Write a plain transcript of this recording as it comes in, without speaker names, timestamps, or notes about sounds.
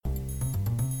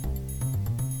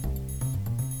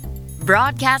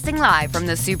Broadcasting live from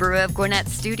the Subaru of Gwinnett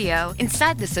studio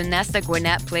inside the Sonesta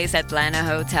Gwinnett Place Atlanta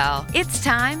Hotel. It's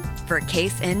time for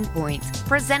Case in Point,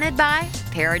 presented by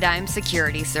Paradigm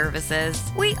Security Services.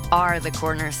 We are the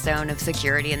cornerstone of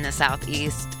security in the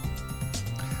Southeast.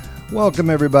 Welcome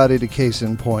everybody to Case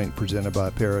in Point, presented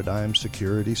by Paradigm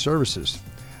Security Services.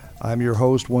 I'm your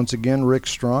host once again, Rick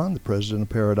Strawn, the president of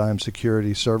Paradigm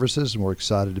Security Services, and we're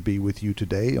excited to be with you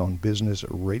today on Business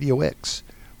Radio X.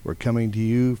 We're coming to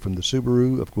you from the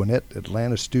Subaru of Gwinnett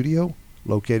Atlanta studio,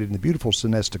 located in the beautiful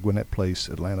Sonesta Gwinnett Place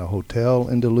Atlanta Hotel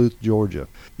in Duluth, Georgia.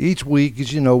 Each week,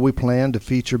 as you know, we plan to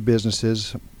feature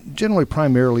businesses, generally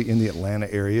primarily in the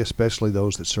Atlanta area, especially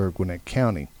those that serve Gwinnett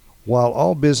County. While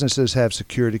all businesses have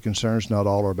security concerns, not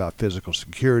all are about physical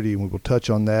security, and we will touch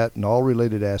on that and all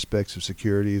related aspects of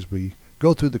security as we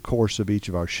go through the course of each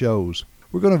of our shows.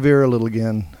 We're going to veer a little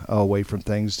again away from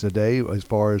things today as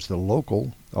far as the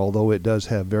local, although it does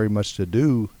have very much to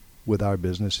do with our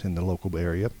business in the local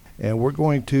area. And we're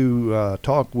going to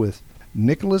talk with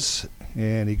Nicholas,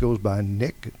 and he goes by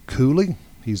Nick Cooley.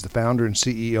 He's the founder and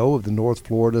CEO of the North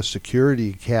Florida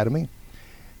Security Academy.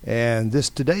 And this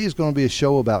today is going to be a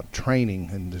show about training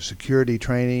and the security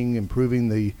training, improving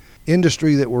the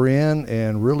industry that we're in,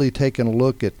 and really taking a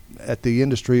look at the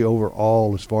industry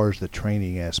overall as far as the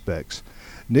training aspects.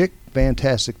 Nick,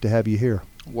 fantastic to have you here.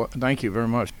 Well, thank you very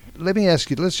much. Let me ask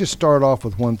you, let's just start off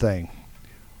with one thing.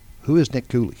 Who is Nick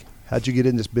Cooley? How'd you get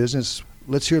in this business?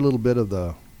 Let's hear a little bit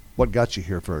of what got you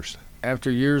here first. After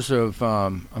years of,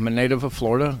 I'm a native of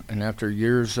Florida, and after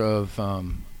years of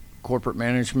corporate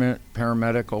management,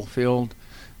 paramedical field,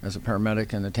 as a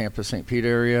paramedic in the Tampa-St. Pete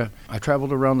area, I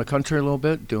traveled around the country a little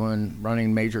bit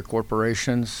running major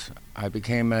corporations. I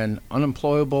became an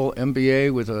unemployable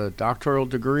MBA with a doctoral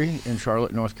degree in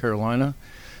Charlotte, North Carolina.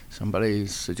 Somebody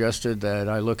suggested that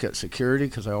I look at security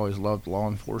because I always loved law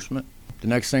enforcement. The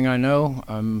next thing I know,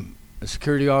 I'm a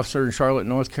security officer in Charlotte,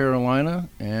 North Carolina,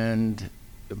 and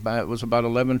it was about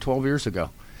 11, 12 years ago.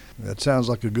 That sounds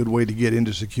like a good way to get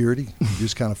into security. You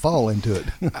just kind of fall into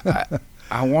it.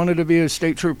 I wanted to be a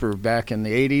state trooper back in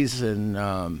the 80s,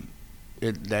 and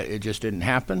it just didn't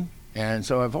happen. And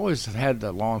so I've always had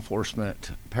the law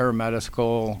enforcement,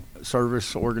 paramedical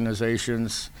service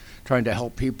organizations, trying to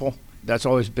help people. That's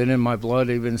always been in my blood,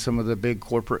 even some of the big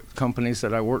corporate companies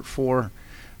that I worked for.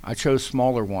 I chose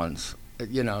smaller ones,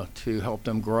 to help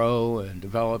them grow and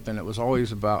develop, and it was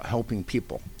always about helping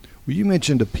people. Well, you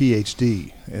mentioned a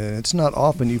PhD, and it's not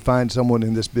often you find someone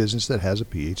in this business that has a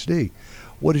PhD.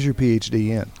 What is your PhD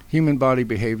in? Human body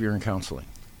behavior and counseling.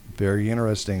 Very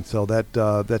interesting. So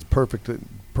that's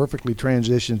perfectly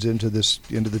transitions into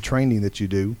the training that you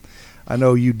do. I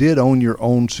know you did own your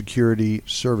own security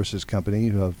services company,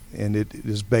 and it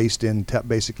is based in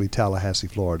basically Tallahassee,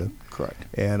 Florida. Correct.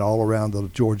 And all around the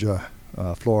Georgia,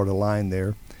 Florida line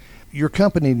there. Your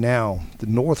company now, the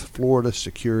North Florida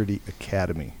Security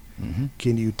Academy. Mm-hmm.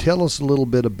 Can you tell us a little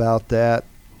bit about that?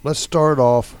 Let's start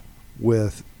off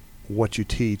with what you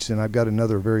teach, and I've got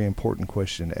another very important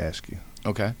question to ask you.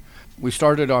 Okay. We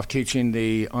started off teaching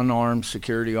the unarmed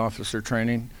security officer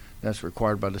training that's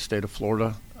required by the state of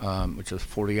Florida, which is a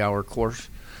 40-hour course.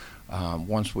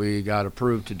 Once we got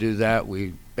approved to do that,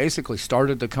 we basically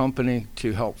started the company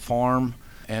to help farm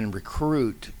and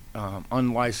recruit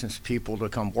unlicensed people to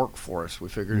come work for us. We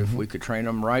figured if we could train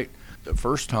them right the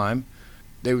first time,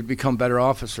 they would become better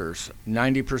officers.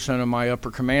 90% of my upper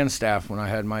command staff when I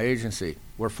had my agency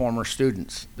were former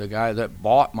students. The guy that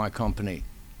bought my company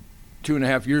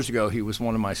 2.5 years ago, he was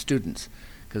one of my students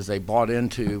because they bought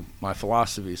into my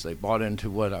philosophies. They bought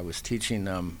into what I was teaching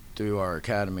them through our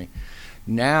academy.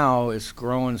 Now it's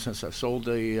grown since I've sold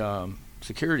the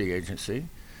security agency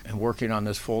and working on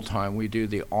this full time. We do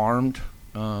the armed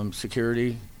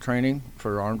security training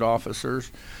for armed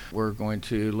officers. We're going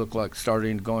to look like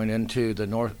going into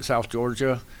the South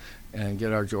Georgia and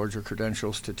get our Georgia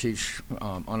credentials to teach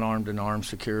unarmed and armed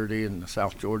security in the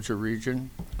South Georgia region.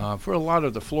 For a lot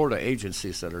of the Florida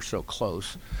agencies that are so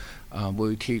close,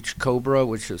 we teach COBRA,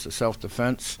 which is a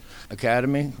self-defense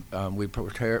academy. We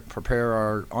prepare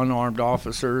our unarmed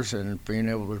officers in being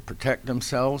able to protect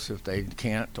themselves if they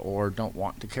can't or don't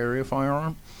want to carry a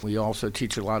firearm. We also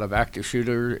teach a lot of active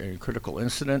shooter and critical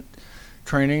incident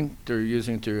training through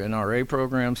NRA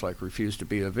programs like Refuse to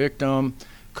Be a Victim,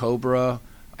 COBRA,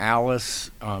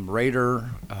 ALICE, Raider,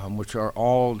 which are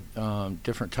all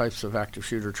different types of active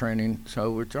shooter training.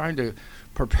 So we're trying to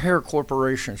prepare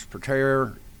corporations,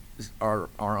 prepare our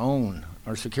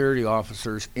security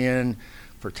officers in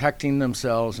protecting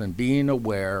themselves and being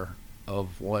aware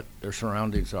of what their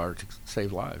surroundings are to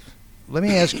save lives. Let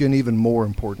me ask you an even more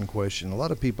important question. A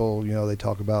lot of people, they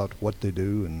talk about what they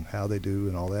do and how they do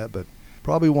and all that, but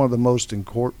Probably one of the most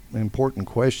important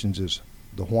questions is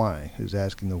the why, is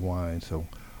asking the why. So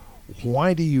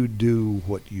why do you do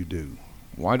what you do?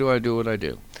 Why do I do what I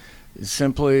do? It's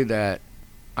simply that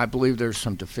I believe there's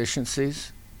some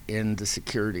deficiencies in the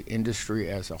security industry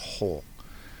as a whole.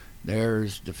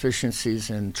 There's deficiencies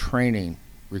in training,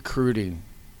 recruiting,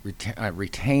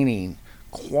 retaining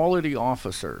quality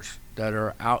officers that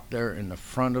are out there in the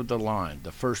front of the line,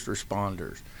 the first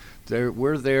responders.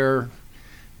 We're there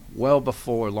well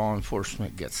before law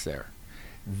enforcement gets there.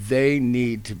 They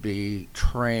need to be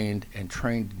trained and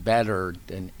trained better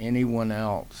than anyone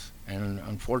else. And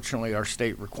unfortunately, our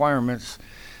state requirements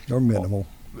Or minimal.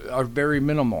 are very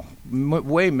minimal,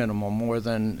 way minimal, more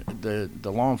than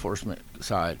the law enforcement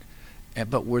side.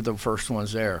 But we're the first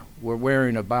ones there. We're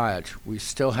wearing a badge. We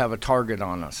still have a target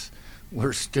on us.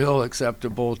 We're still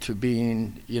acceptable to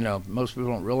being, most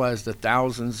people don't realize the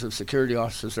thousands of security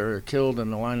officers that are killed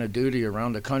in the line of duty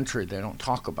around the country. They don't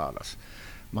talk about us.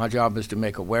 My job is to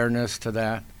make awareness to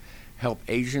that, help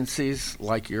agencies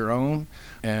like your own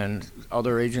and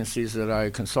other agencies that I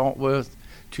consult with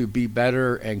to be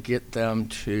better and get them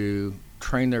to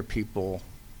train their people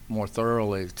more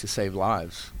thoroughly to save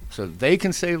lives. So they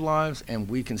can save lives and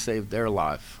we can save their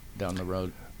life down the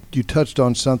road. You touched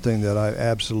on something that I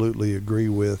absolutely agree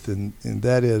with, and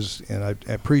that is, and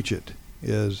I preach it,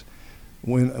 is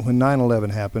when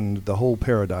 9/11 happened, the whole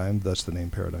paradigm, thus the name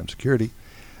Paradigm Security,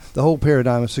 the whole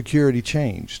paradigm of security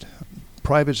changed.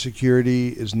 Private security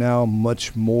is now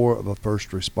much more of a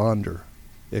first responder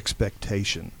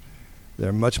expectation.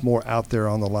 They're much more out there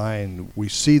on the line. We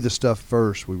see the stuff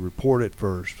first. We report it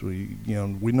first. We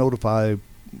notify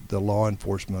the law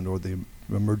enforcement or the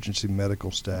emergency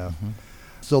medical staff. Mm-hmm.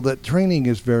 So that training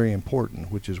is very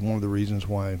important, which is one of the reasons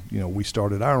why we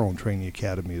started our own training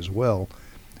academy as well,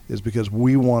 is because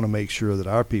we want to make sure that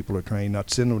our people are trained, not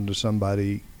send them to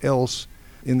somebody else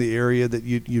in the area that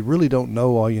you really don't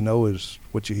know. All you know is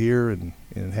what you hear, and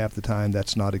half the time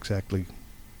that's not exactly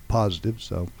positive.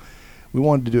 So we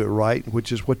wanted to do it right,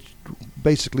 which is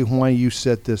basically why you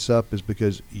set this up, is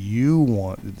because you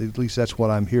want, at least that's what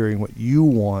I'm hearing, what you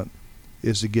want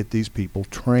is to get these people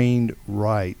trained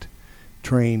right,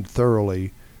 trained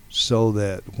thoroughly, so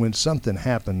that when something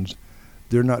happens,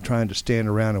 they're not trying to stand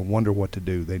around and wonder what to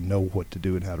do. They know what to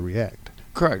do and how to react.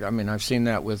 Correct. I mean, I've seen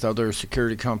that with other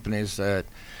security companies that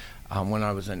when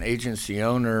I was an agency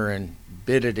owner and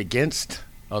bidded against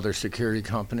other security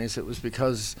companies, it was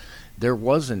because there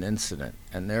was an incident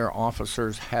and their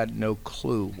officers had no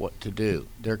clue what to do.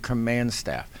 Their command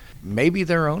staff, maybe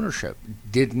their ownership,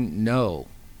 didn't know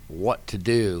what to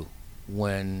do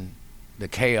when the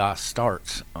chaos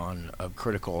starts on a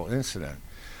critical incident.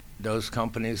 Those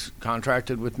companies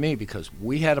contracted with me because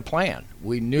we had a plan.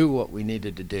 We knew what we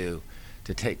needed to do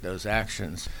to take those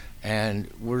actions.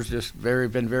 And we're just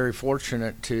been very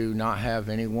fortunate to not have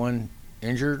anyone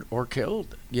injured or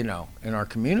killed, in our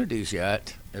communities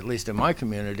yet, at least in my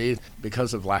community,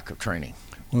 because of lack of training.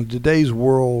 Well, in today's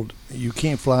world, you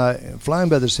can't flying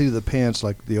by the seat of the pants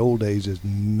like the old days is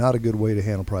not a good way to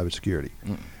handle private security.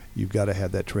 You've got to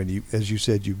have that training. As you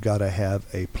said, you've got to have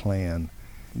a plan.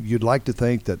 You'd like to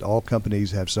think that all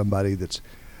companies have somebody that's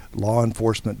law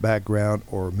enforcement background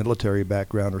or military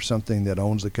background or something that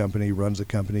owns the company, runs the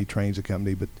company, trains the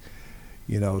company, but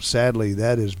sadly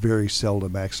that is very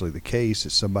seldom actually the case.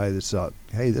 It's somebody that's thought,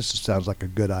 hey, this sounds like a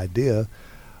good idea,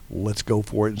 let's go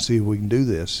for it and see if we can do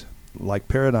this. Like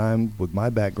Paradigm, with my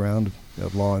background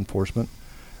of law enforcement,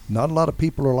 not a lot of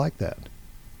people are like that.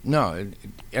 No,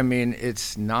 I mean,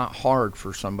 it's not hard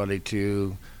for somebody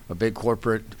to, a big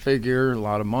corporate figure, a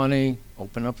lot of money,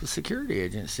 open up a security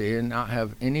agency and not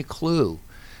have any clue.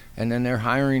 And then they're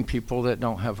hiring people that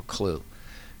don't have a clue.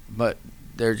 But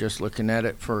they're just looking at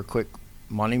it for a quick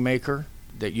money maker,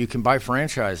 that you can buy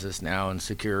franchises now in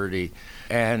security,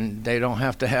 and they don't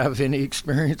have to have any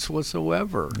experience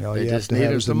whatsoever. They just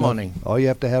need the money. All you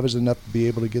have to have is enough to be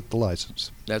able to get the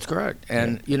license. That's correct.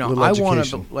 And, I want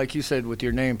to, like you said with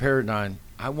your name, Paradigm,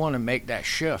 I want to make that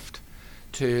shift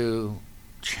to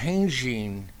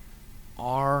changing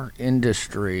our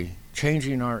industry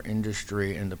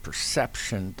and the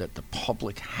perception that the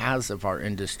public has of our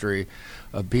industry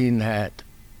of being that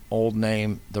old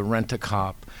name, the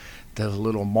rent-a-cop, the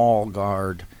little mall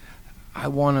guard. I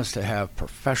want us to have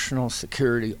professional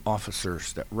security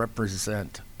officers that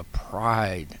represent a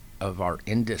pride of our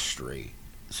industry.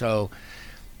 So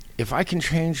if I can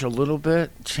change a little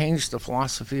bit, change the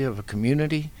philosophy of a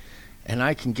community, and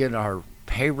I can get our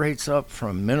pay rates up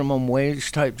from minimum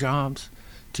wage type jobs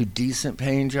to decent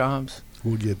paying jobs,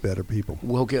 we'll get better people.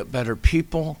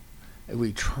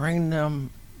 We train them.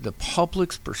 The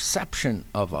public's perception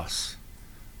of us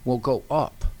will go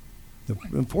up. The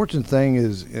unfortunate thing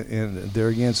is, and there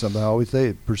again, something I always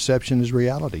say, perception is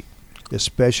reality,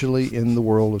 especially in the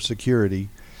world of security.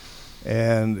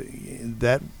 And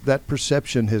that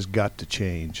perception has got to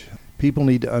change. People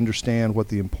need to understand what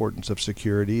the importance of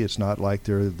security. It's not like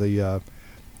they're the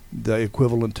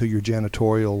equivalent to your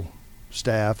janitorial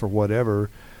staff or whatever.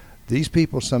 These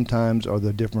people sometimes are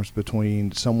the difference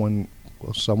between someone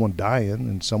dying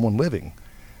and someone living.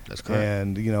 That's correct.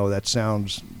 And, that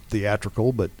sounds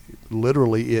theatrical, but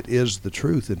literally it is the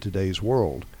truth in today's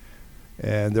world.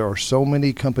 And there are so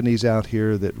many companies out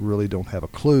here that really don't have a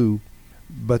clue,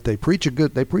 but they preach a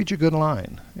good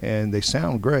line, and they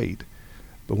sound great.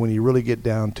 But when you really get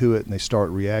down to it and they start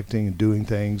reacting and doing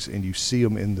things, and you see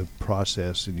them in the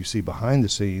process and you see behind the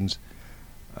scenes,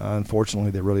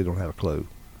 unfortunately, they really don't have a clue.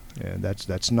 And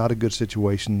that's not a good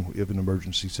situation if an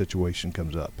emergency situation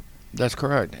comes up. That's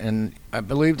correct. And I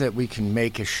believe that we can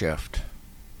make a shift.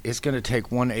 It's going to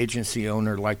take one agency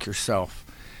owner like yourself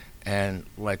and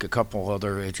like a couple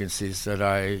other agencies that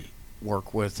I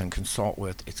work with and consult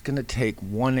with. It's going to take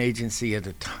one agency at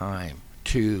a time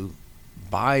to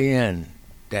buy in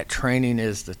that training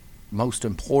is the most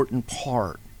important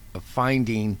part of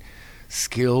finding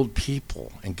skilled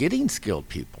people and getting skilled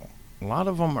people. A lot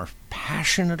of them are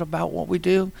passionate about what we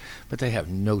do, but they have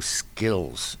no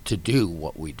skills to do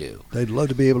what we do. They'd love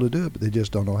to be able to do it, but they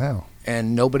just don't know how.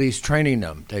 And nobody's training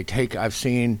them. I've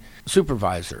seen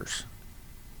supervisors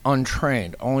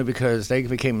untrained only because they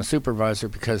became a supervisor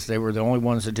because they were the only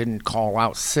ones that didn't call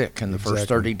out sick in the first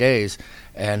 30 days.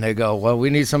 And they go, well,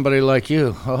 we need somebody like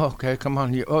you. Oh, okay, come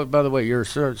on. Oh, by the way, you're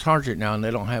a sergeant now, and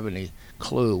they don't have any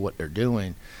clue what they're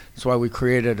doing. That's why we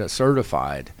created a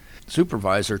certified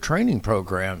supervisor training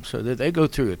program so that they go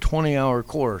through a 20-hour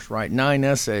course, write 9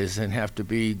 essays, and have to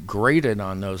be graded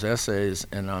on those essays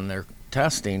and on their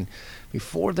testing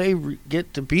before they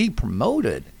get to be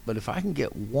promoted. But if I can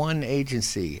get one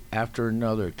agency after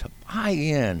another to buy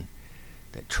in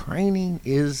that training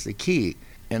is the key,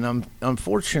 and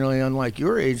unfortunately, unlike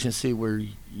your agency where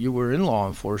you were in law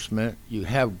enforcement, you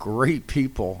have great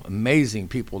people, amazing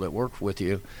people that work with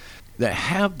you that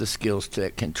have the skills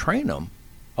that can train them.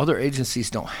 Other agencies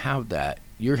don't have that.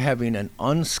 You're having an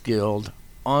unskilled,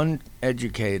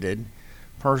 uneducated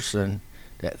person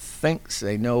that thinks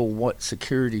they know what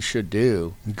security should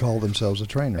do. And call themselves a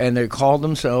trainer. And they call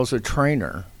themselves a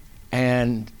trainer.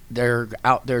 And they're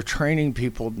out there training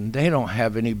people, and they don't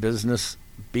have any business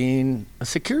being a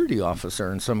security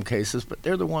officer in some cases, but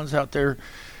they're the ones out there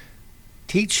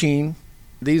teaching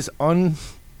these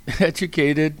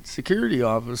uneducated security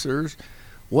officers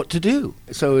what to do.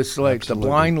 So it's like Absolutely. The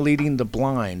blind leading the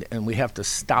blind, and we have to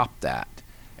stop that.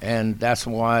 And that's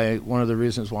why one of the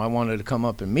reasons why I wanted to come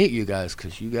up and meet you guys,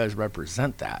 because you guys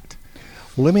represent that.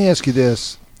 Well, let me ask you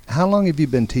this. How long have you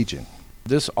been teaching?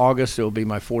 This August, it will be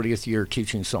my 40th year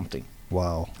teaching something.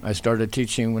 Wow. I started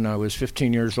teaching when I was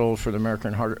 15 years old for the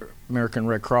American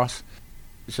Red Cross.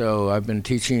 So I've been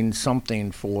teaching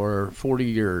something for 40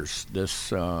 years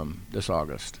this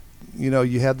August. You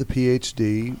have the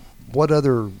PhD. What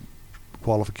other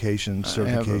qualifications,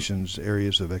 certifications,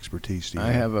 areas of expertise do you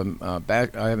have? I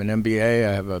have an MBA.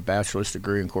 I have a bachelor's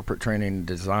degree in corporate training and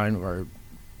design, where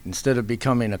instead of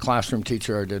becoming a classroom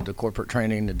teacher, I did the corporate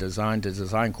training to design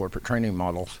corporate training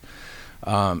models.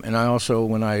 And I also,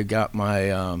 when I got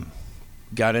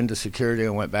into security, I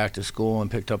went back to school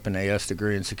and picked up an AS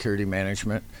degree in security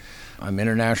management. I'm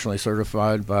internationally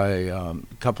certified by a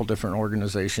couple different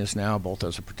organizations now, both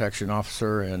as a protection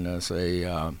officer and as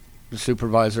a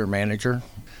supervisor manager.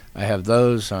 I have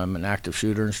those. I'm an active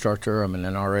shooter instructor. I'm an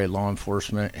NRA law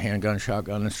enforcement handgun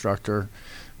shotgun instructor,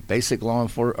 basic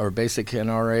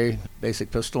NRA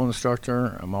basic pistol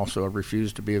instructor. I'm also a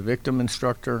refuse to be a victim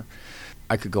instructor.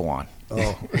 I could go on.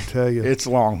 Oh, I tell you. It's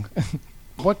long.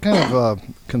 What kind of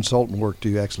consultant work do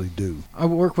you actually do? I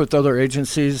work with other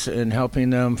agencies in helping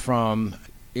them from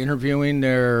interviewing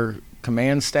their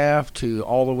command staff to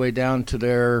all the way down to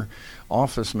their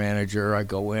office manager. I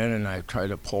go in and I try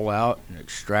to pull out and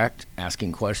extract,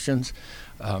 asking questions,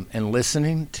 and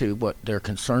listening to what their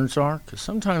concerns are. Because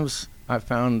sometimes I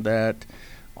found that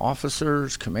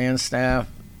officers, command staff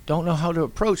don't know how to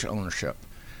approach ownership.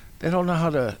 They don't know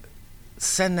how to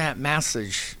send that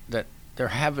message that they're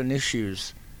having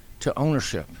issues to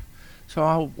ownership. So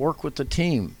I'll work with the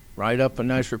team, write up a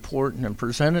nice report, and then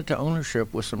present it to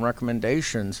ownership with some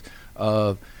recommendations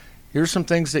of, here's some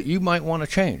things that you might want to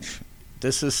change.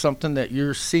 this is something that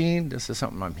you're seeing, this is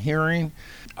something I'm hearing.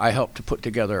 I help to put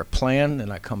together a plan,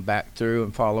 and I come back through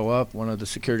and follow up. One of the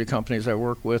security companies I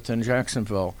work with in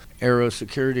Jacksonville, Aero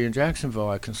Security in Jacksonville,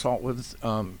 I consult with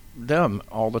them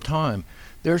all the time.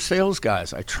 They're sales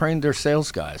guys. I train their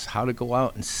sales guys how to go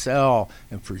out and sell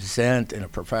and present in a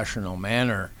professional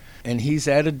manner. And he's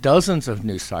added dozens of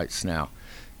new sites now.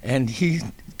 And he's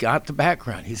got the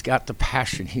background. He's got the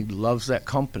passion. He loves that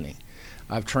company.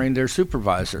 I've trained their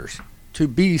supervisors to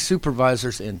be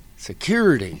supervisors in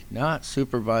security, not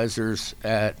supervisors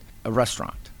at a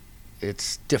restaurant.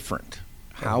 It's different.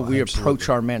 How we approach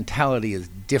our mentality is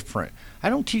different. I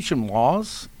don't teach them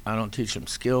laws. I don't teach them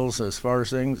skills as far as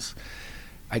things.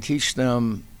 I teach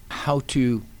them how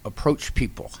to approach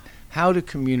people, how to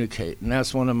communicate. And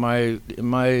that's one of in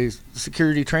my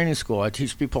security training school, I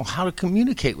teach people how to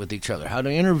communicate with each other, how to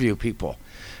interview people,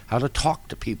 how to talk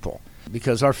to people.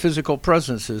 Because our physical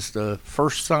presence is the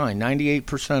first sign.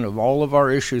 98% of all of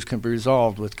our issues can be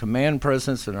resolved with command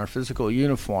presence and our physical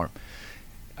uniform.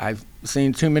 I've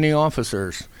seen too many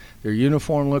officers. Their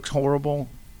uniform looks horrible.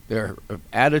 Their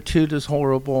attitude is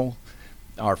horrible.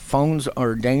 Our phones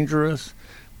are dangerous.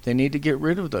 They need to get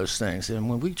rid of those things. And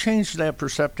when we change that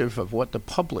perspective of what the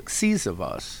public sees of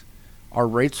us, our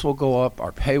rates will go up,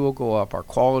 our pay will go up, our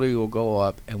quality will go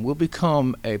up, and we'll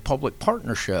become a public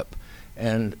partnership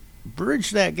and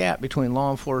bridge that gap between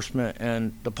law enforcement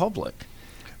and the public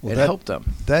and help them.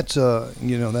 That's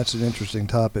that's an interesting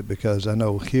topic, because I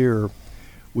know here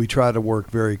we try to work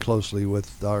very closely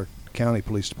with our county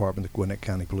police department, the Gwinnett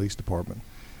County Police Department.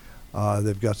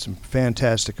 They've got some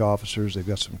fantastic officers. They've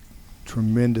got some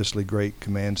tremendously great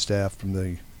command staff, from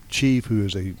the chief, who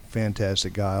is a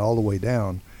fantastic guy, all the way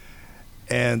down,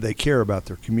 and they care about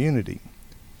their community.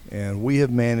 And we have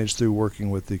managed, through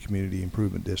working with the community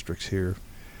improvement districts here,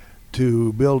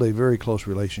 to build a very close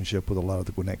relationship with a lot of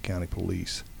the Gwinnett County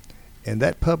Police. And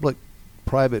that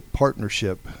public-private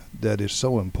partnership that is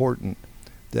so important,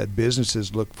 that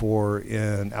businesses look for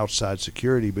in outside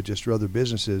security, but just other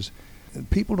businesses,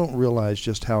 people don't realize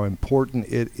just how important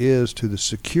it is to the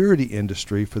security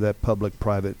industry for that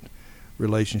public-private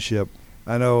relationship.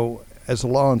 I know as a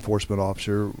law enforcement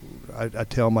officer, I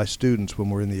tell my students when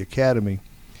we're in the academy,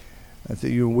 I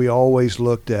think we always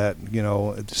looked at,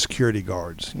 at the security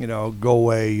guards. Go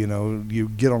away.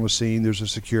 You get on the scene, there's a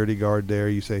security guard there.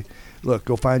 You say, look,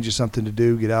 go find you something to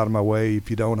do. Get out of my way. If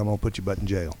you don't, I'm going to put your butt in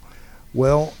jail.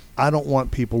 Well, I don't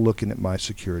want people looking at my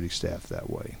security staff that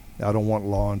way. I don't want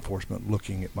law enforcement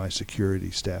looking at my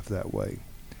security staff that way.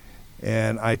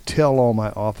 And I tell all my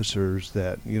officers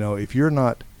that, if you're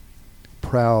not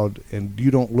proud and you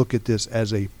don't look at this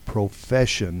as a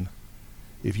profession,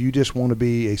 if you just want to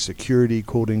be a security,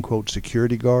 quote-unquote,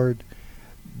 security guard,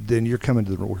 then you're coming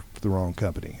to the wrong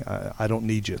company. I don't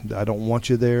need you. I don't want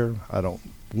you there. I don't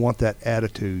want that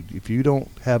attitude. If you don't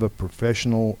have a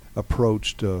professional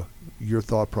approach to your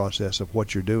thought process of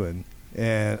what you're doing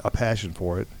and a passion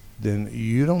for it, then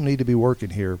you don't need to be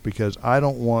working here, because I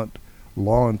don't want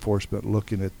law enforcement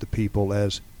looking at the people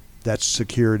as that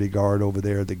security guard over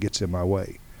there that gets in my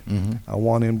way. Mm-hmm. I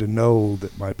want him to know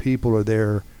that my people are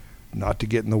there not to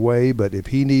get in the way, but if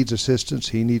he needs assistance,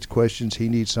 he needs questions, he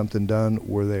needs something done,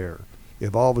 we're there.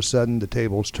 If all of a sudden the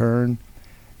tables turn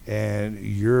and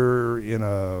you're in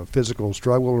a physical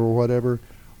struggle or whatever,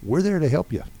 we're there to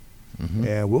help you. Mm-hmm.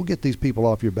 And we'll get these people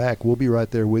off your back. We'll be right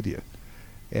there with you.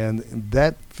 And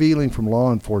that feeling from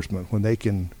law enforcement, when they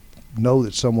can know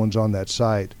that someone's on that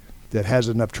site that has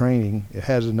enough training, it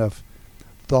has enough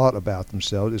thought about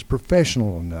themselves, is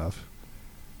professional enough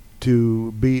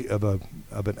to be of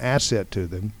an asset to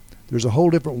them, there's a whole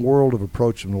different world of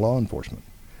approach from law enforcement.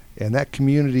 And that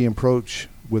community approach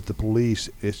with the police,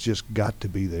 it's just got to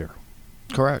be there.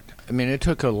 Correct. I mean, it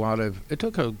took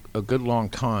a good long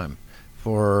time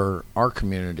for our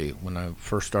community, when I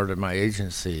first started my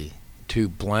agency, to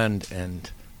blend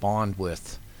and bond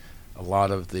with a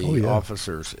lot of the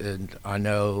officers. And I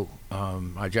know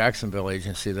my Jacksonville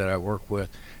agency that I work with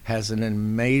has an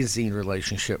amazing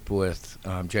relationship with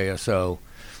JSO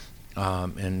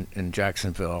in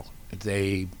Jacksonville.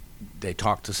 They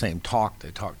talk the same talk.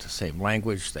 They talk the same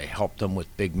language. They helped them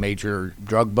with big major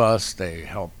drug busts. They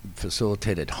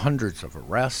facilitated hundreds of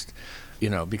arrests,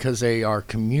 because they are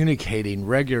communicating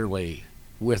regularly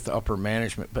with upper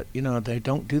management. But, they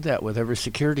don't do that with every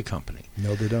security company.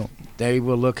 No, they don't. They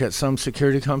will look at some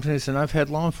security companies, and I've had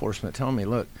law enforcement tell me,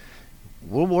 look,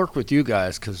 we'll work with you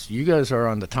guys because you guys are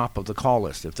on the top of the call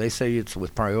list. If they say it's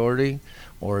with priority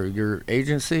or your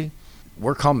agency,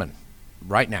 we're coming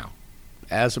right now.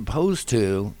 As opposed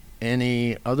to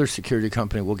any other security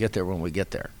company, we'll get there when we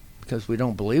get there, because we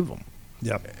don't believe them.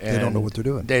 Yeah, they don't know what they're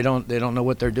doing. They don't know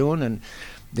what they're doing, and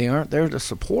they aren't there to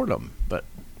support them. But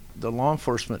the law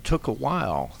enforcement took a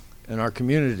while in our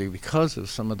community because of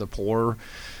some of the poor,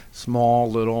 small,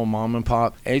 little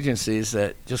mom-and-pop agencies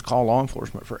that just call law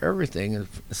enforcement for everything. And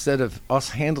instead of us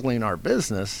handling our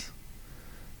business,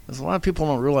 there's a lot of people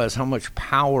don't realize how much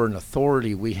power and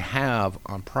authority we have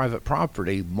on private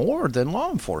property more than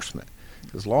law enforcement.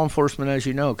 Because law enforcement, as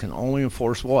you know, can only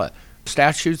enforce what?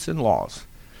 Statutes and laws.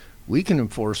 We can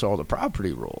enforce all the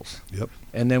property rules. Yep.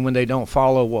 And then when they don't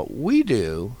follow what we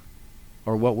do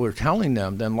or what we're telling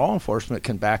them, then law enforcement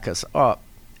can back us up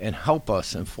and help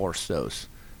us enforce those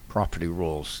property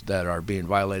rules that are being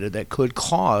violated that could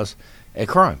cause a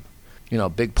crime.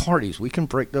 Big parties, we can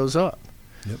break those up.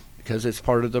 Yep. Because it's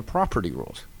part of the property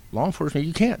rules. Law enforcement,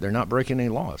 you can't. They're not breaking any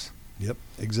laws. Yep,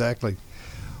 exactly.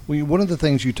 Well, one of the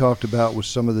things you talked about was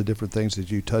some of the different things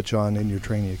that you touch on in your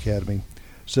training academy,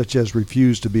 such as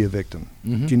refuse to be a victim.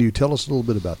 Mm-hmm. Can you tell us a little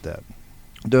bit about that?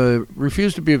 The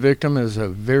Refuse to be a Victim is a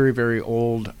very, very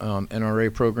old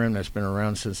NRA program that's been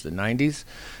around since the 90s.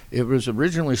 It was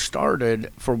originally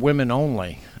started for women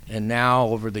only, and now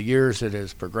over the years it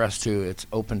has progressed to it's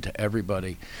open to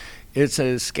everybody. It's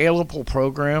a scalable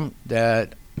program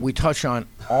that we touch on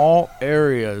all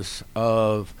areas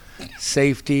of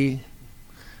safety,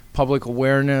 public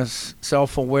awareness,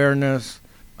 self-awareness.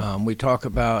 We talk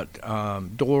about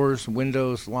doors,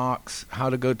 windows, locks, how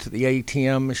to go to the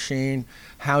ATM machine,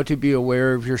 how to be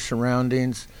aware of your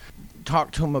surroundings.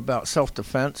 Talk to them about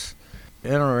self-defense.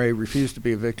 NRA Refuse to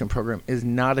be a Victim program is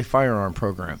not a firearm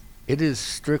program. It is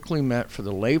strictly meant for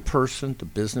the lay person, the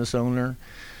business owner,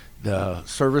 the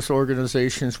service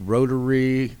organizations,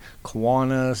 Rotary,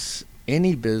 Kiwanis,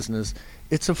 any business.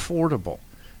 It's affordable.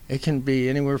 It can be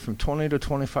anywhere from $20 to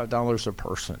 $25 a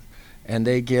person. And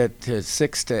they get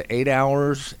 6 to 8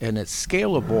 hours, and it's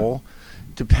scalable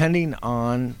depending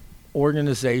on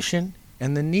organization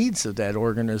and the needs of that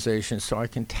organization, so I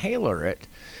can tailor it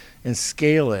and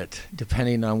scale it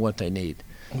depending on what they need.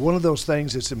 One of those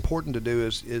things that's important to do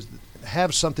is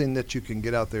have something that you can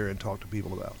get out there and talk to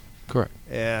people about. Correct.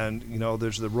 And,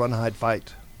 there's the run, hide,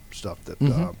 fight stuff that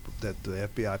that the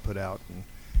FBI put out,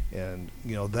 and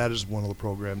that is one of the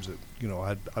programs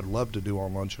that, I'd love to do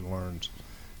on Lunch and Learns,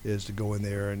 is to go in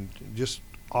there and just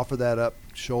offer that up,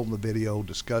 show them the video,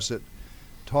 discuss it,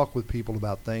 talk with people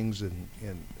about things, and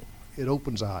it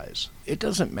opens eyes. It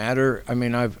doesn't matter. I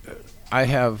mean, I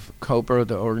have COBRA,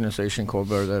 the organization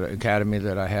COBRA, the academy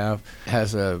that I have,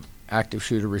 has a active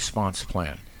shooter response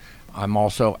plan. I'm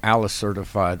also ALICE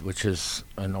certified, which is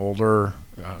an older,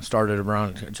 started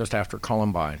around just after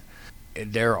Columbine.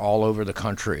 They're all over the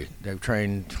country. They've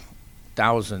trained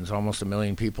thousands, almost 1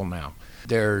 million people now.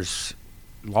 There's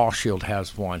Law Shield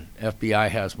has one, FBI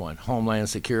has one, Homeland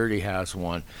Security has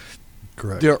one.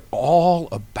 Correct. They're all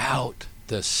about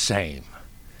the same.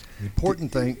 The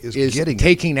important thing is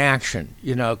taking action,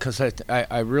 because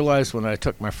I realized when I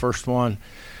took my first one,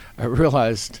 I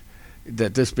realized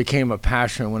that this became a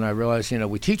passion when I realized,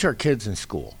 we teach our kids in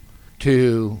school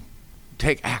to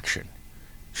take action.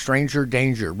 Stranger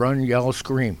danger, run, yell,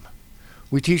 scream.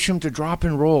 We teach them to drop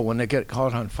and roll when they get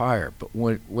caught on fire. But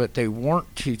what they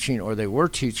weren't teaching, or they were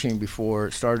teaching before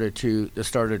it started to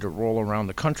roll around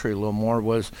the country a little more,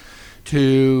 was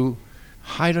to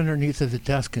hide underneath of the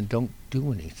desk and don't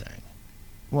do anything.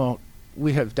 Well,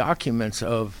 we have documents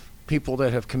of people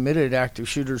that have committed active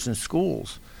shooters in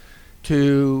schools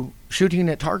to shooting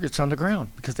at targets on the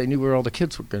ground because they knew where all the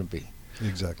kids were going to be.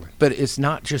 Exactly. But it's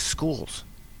not just schools.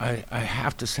 I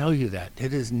have to tell you that.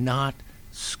 It is not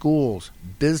schools.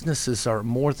 Businesses are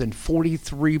more than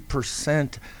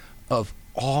 43% of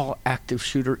all active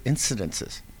shooter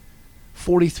incidences.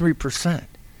 43%.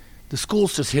 The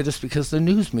schools just hit us because the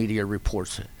news media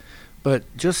reports it. But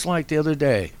just like the other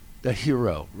day, the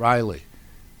hero, Riley,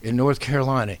 in North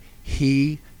Carolina,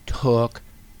 he took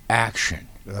action.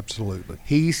 Absolutely.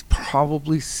 He's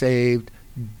probably saved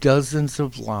dozens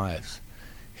of lives.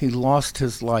 He lost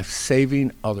his life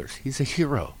saving others. He's a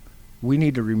hero. We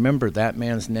need to remember that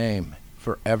man's name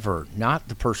forever, not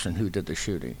the person who did the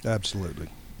shooting. Absolutely.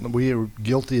 We are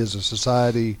guilty as a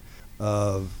society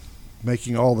of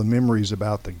making all the memories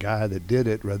about the guy that did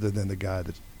it rather than the guy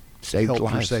that saved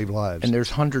lives. And there's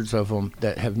hundreds of them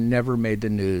that have never made the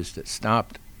news that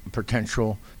stopped a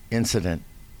potential incident,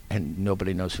 and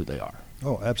nobody knows who they are.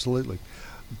 Oh, absolutely.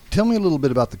 Tell me a little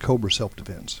bit about the COBRA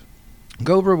self-defense.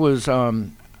 COBRA was,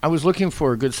 I was looking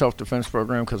for a good self-defense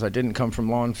program because I didn't come from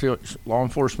law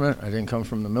enforcement. I didn't come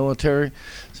from the military.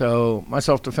 So my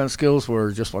self-defense skills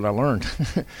were just what I learned.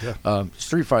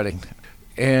 Street fighting.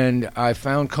 And I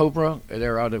found Cobra.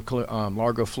 They're out of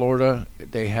Largo, Florida.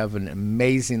 They have an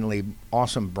amazingly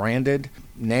awesome branded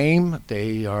name.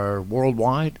 They are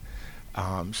worldwide.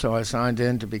 So I signed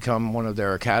in to become one of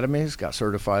their academies, got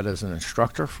certified as an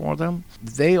instructor for them.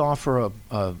 They offer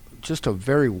just a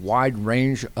very wide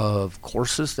range of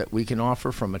courses that we can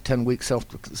offer, from a 10-week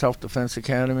self-defense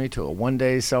academy to a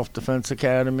one-day self-defense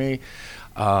academy,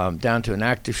 down to an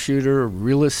active shooter,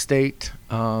 real estate,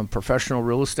 professional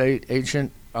real estate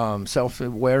agent,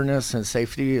 self-awareness and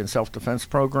safety and self-defense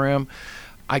program.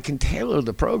 I can tailor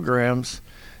the programs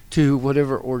to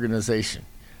whatever organization.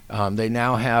 They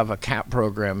now have a CAP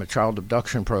program, a child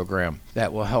abduction program,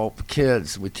 that will help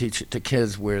kids. We teach it to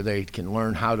kids where they can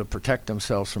learn how to protect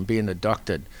themselves from being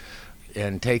abducted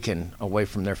and taken away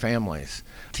from their families.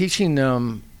 Teaching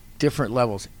them different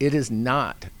levels. It is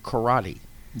not karate.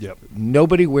 Yep.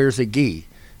 Nobody wears a gi.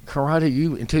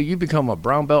 Karate, until you become a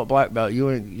brown belt, black belt,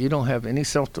 you don't have any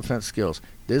self-defense skills.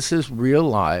 This is real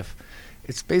life.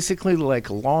 It's basically like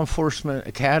a law enforcement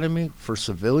academy for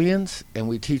civilians, and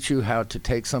we teach you how to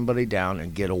take somebody down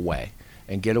and get away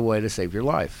to save your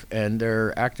life. And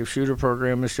their active shooter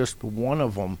program is just one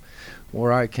of them,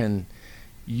 where I can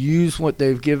use what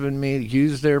they've given me,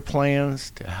 use their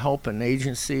plans to help an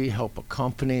agency, help a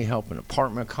company, help an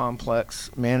apartment complex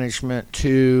management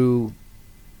to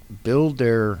build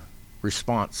their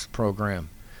response program,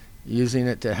 using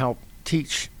it to help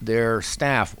teach their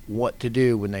staff what to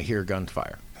do when they hear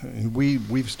gunfire.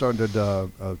 We've started a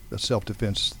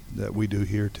self-defense that we do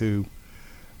here too,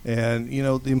 and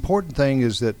the important thing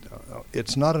is that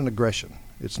it's not an aggression.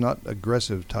 It's not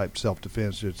aggressive type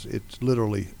self-defense. It's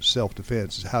literally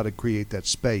self-defense. It's how to create that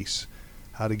space,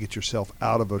 how to get yourself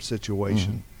out of a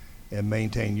situation and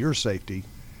maintain your safety,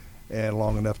 and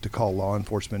long enough to call law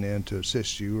enforcement in to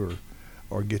assist you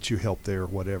or get you help there or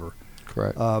whatever.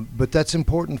 Correct. But that's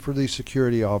important for these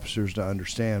security officers to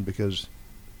understand, because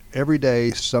every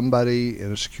day somebody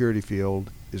in a security field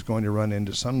is going to run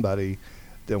into somebody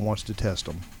that wants to test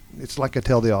them. It's like I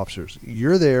tell the officers,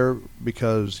 you're there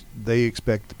because they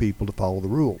expect the people to follow the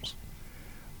rules.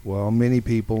 Well, many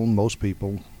people, most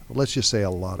people, let's just say a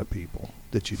lot of people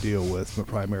that you deal with, but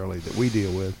primarily that we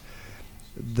deal with,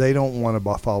 they don't want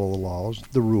to follow the laws,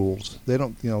 the rules. They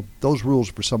don't, those rules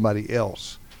are for somebody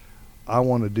else. I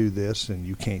want to do this, and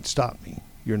you can't stop me.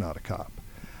 You're not a cop.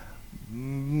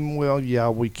 Well, yeah,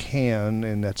 we can,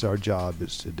 and that's our job,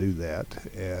 is to do that.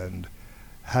 And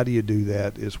how do you do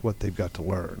that is what they've got to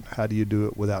learn. How do you do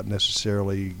it without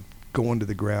necessarily going to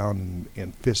the ground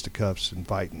and fisticuffs and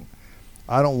fighting?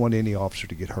 I don't want any officer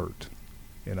to get hurt.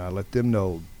 And I let them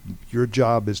know, your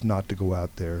job is not to go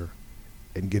out there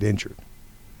and get injured.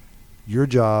 Your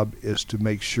job is to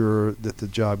make sure that the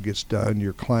job gets done,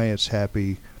 your client's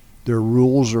happy, their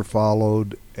rules are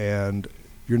followed, and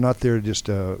you're not there just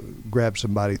to grab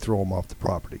somebody, throw them off the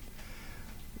property.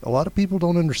 A lot of people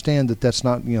don't understand that that's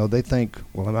not, they think,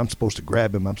 well, I'm supposed to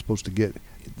grab him, I'm supposed to get.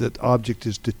 The object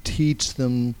is to teach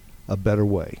them a better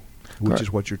way, which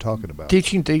is what you're talking about.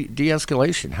 Teaching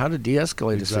de-escalation, how to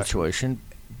de-escalate Exactly. a situation,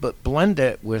 but blend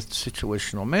it with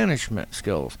situational management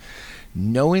skills.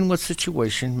 Knowing what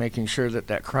situation, making sure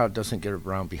that crowd doesn't get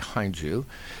around behind you.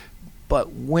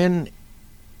 But when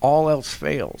all else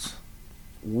fails,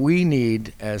 we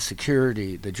need, as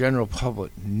security, the general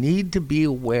public, need to be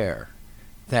aware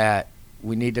that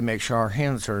we need to make sure our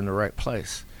hands are in the right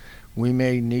place. We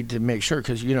may need to make sure,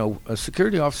 because, a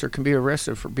security officer can be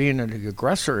arrested for being an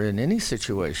aggressor in any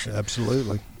situation.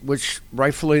 Absolutely. Which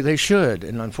rightfully they should.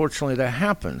 And unfortunately that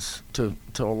happens to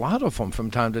a lot of them from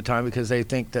time to time, because they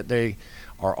think that they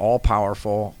are all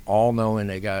powerful, all knowing,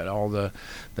 they got all the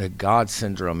God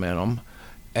syndrome in them.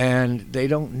 And they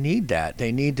don't need that.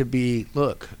 They need to be,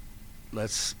 look,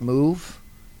 let's move,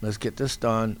 let's get this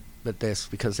done. But that's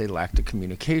because they lack the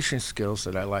communication skills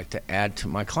that I like to add to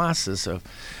my classes, of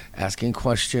asking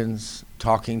questions,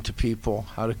 talking to people,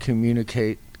 how to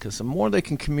communicate. Because the more they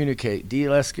can communicate,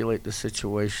 de-escalate the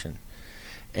situation,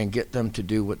 and get them to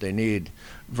do what they need.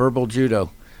 Verbal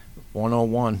Judo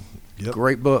 101. Yep.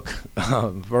 Great book.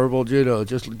 Verbal Judo,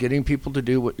 just getting people to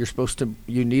do what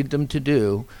you need them to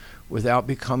do, without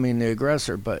becoming the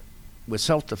aggressor. But with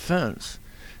self-defense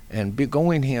and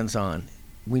going hands-on,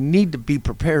 we need to be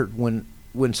prepared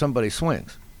when somebody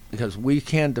swings, because we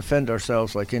can defend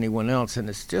ourselves like anyone else, and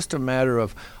it's just a matter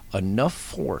of enough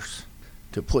force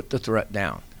to put the threat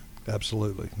down.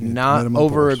 Absolutely. Not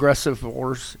over-aggressive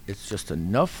force. It's just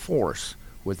enough force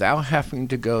without having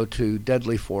to go to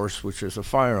deadly force, which is a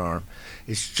firearm.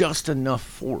 It's just enough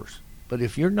force. But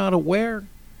if you're not aware,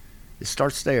 it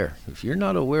starts there. If you're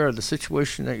not aware of the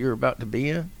situation that you're about to be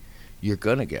in, you're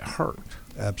going to get hurt.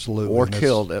 Absolutely. Or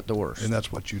killed at the worst. And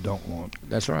that's what you don't want.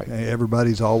 That's right.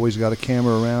 Everybody's always got a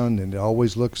camera around, and it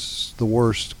always looks the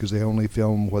worst because they only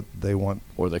film what they want.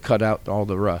 Or they cut out all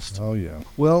the rust. Oh, yeah.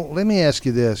 Well, let me ask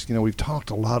you this. We've talked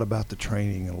a lot about the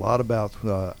training and a lot about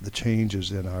the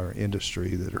changes in our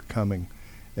industry that are coming.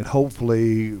 And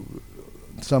hopefully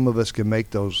some of us can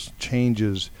make those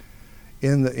changes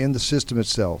in the system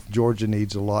itself. Georgia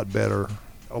needs a lot better,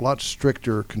 a lot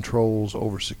stricter controls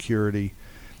over security.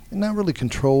 Not really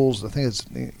controls. I think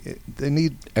they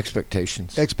need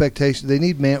expectations. They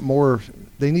need more.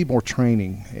 They need more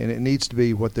training, and it needs to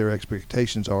be what their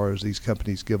expectations are as these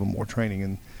companies give them more training.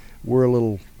 And we're a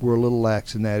little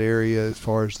lax in that area as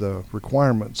far as the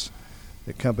requirements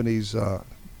that companies are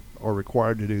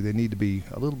required to do. They need to be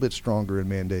a little bit stronger in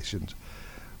mandations.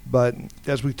 But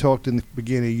as we talked in the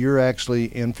beginning, you're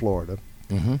actually in Florida.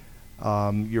 Mm-hmm.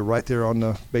 You're right there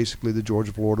on basically the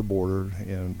Georgia-Florida border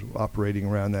and operating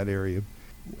around that area.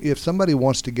 If somebody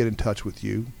wants to get in touch with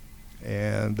you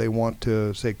and they want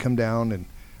to, say, come down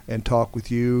and talk with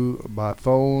you by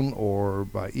phone or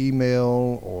by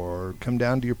email or come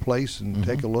down to your place and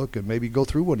take a look and maybe go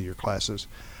through one of your classes,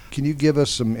 can you give us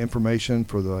some information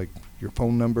for your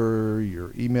phone number,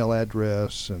 your email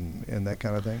address, and that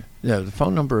kind of thing? Yeah, the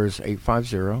phone number is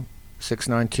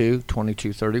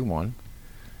 850-692-2231.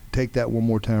 Take that one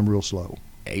more time real slow.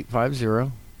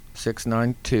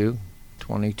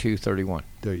 850-692-2231.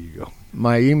 There you go.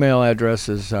 My email address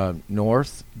is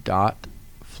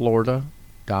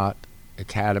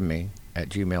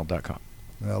north.florida.academy@gmail.com.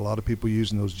 A lot of people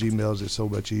using those Gmails. It's so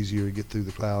much easier to get through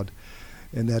the cloud.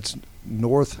 And that's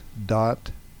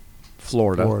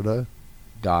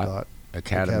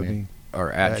north.florida.academy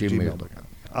or at gmail.com.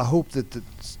 I hope that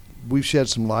we've shed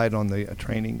some light on the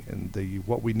training and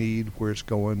what we need, where it's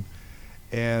going.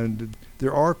 And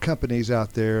there are companies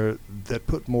out there that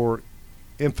put more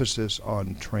emphasis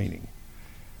on training.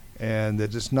 And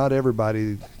that it's not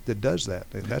everybody that does that.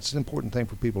 And that's an important thing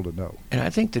for people to know. And I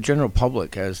think the general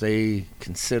public, as they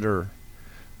consider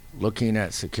looking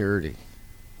at security,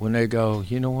 when they go,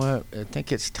 you know what, I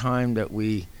think it's time that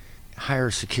we hire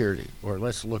security, or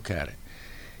let's look at it.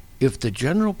 If the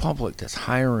general public that's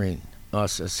hiring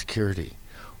us as security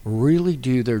really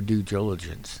do their due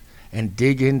diligence and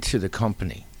dig into the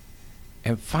company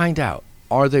and find out,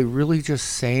 are they really just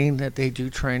saying that they do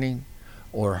training,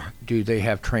 or do they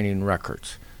have training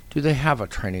records? Do they have a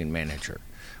training manager?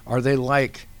 Are they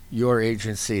like your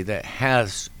agency that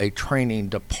has a training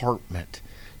department?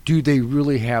 Do they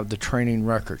really have the training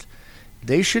records?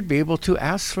 They should be able to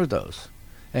ask for those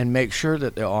and make sure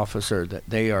that the officer that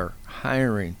they are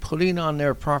hiring, putting on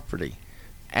their property,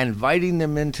 inviting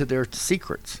them into their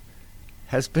secrets,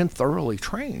 has been thoroughly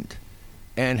trained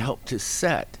and helped to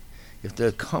set. If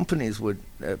the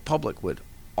public would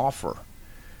offer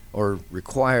or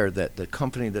require that the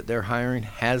company that they're hiring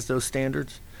has those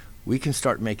standards, we can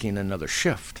start making another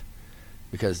shift,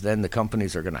 because then the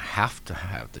companies are going to have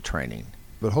the training.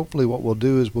 But hopefully what we'll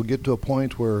do is we'll get to a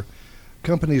point where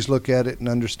companies look at it and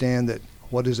understand that,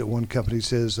 what is it one company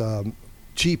says,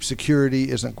 cheap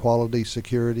security isn't quality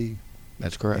security.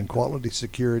 That's correct. And quality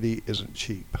security isn't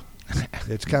cheap.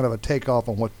 It's kind of a takeoff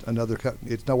on what another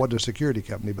company. It's not what a security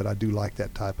company, but I do like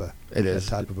that type of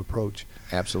approach.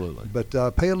 Absolutely. But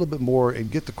pay a little bit more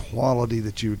and get the quality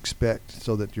that you expect,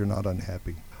 so that you're not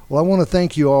unhappy. Well, I want to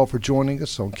thank you all for joining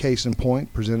us on Case in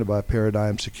Point, presented by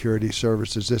Paradigm Security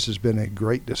Services. This has been a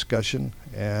great discussion,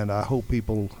 and I hope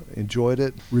people enjoyed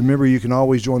it. Remember, you can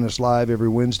always join us live every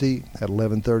Wednesday at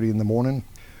 11:30 in the morning,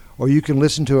 or you can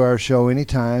listen to our show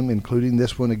anytime, including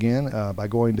this one again, by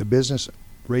going to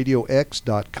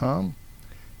businessradiox.com,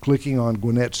 clicking on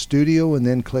Gwinnett Studio, and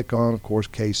then click on, of course,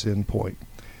 Case in Point.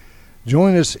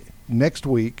 Join us next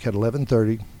week at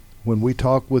 11:30 when we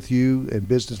talk with you and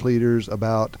business leaders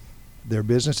about their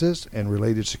businesses and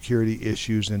related security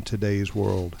issues in today's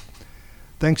world.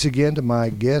 Thanks again to my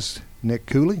guest, Nick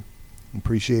Cooley.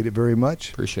 Appreciate it very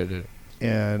much. Appreciate it.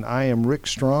 And I am Rick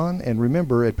Strawn. And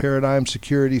remember, at Paradigm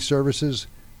Security Services,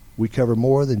 we cover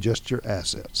more than just your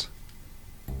assets.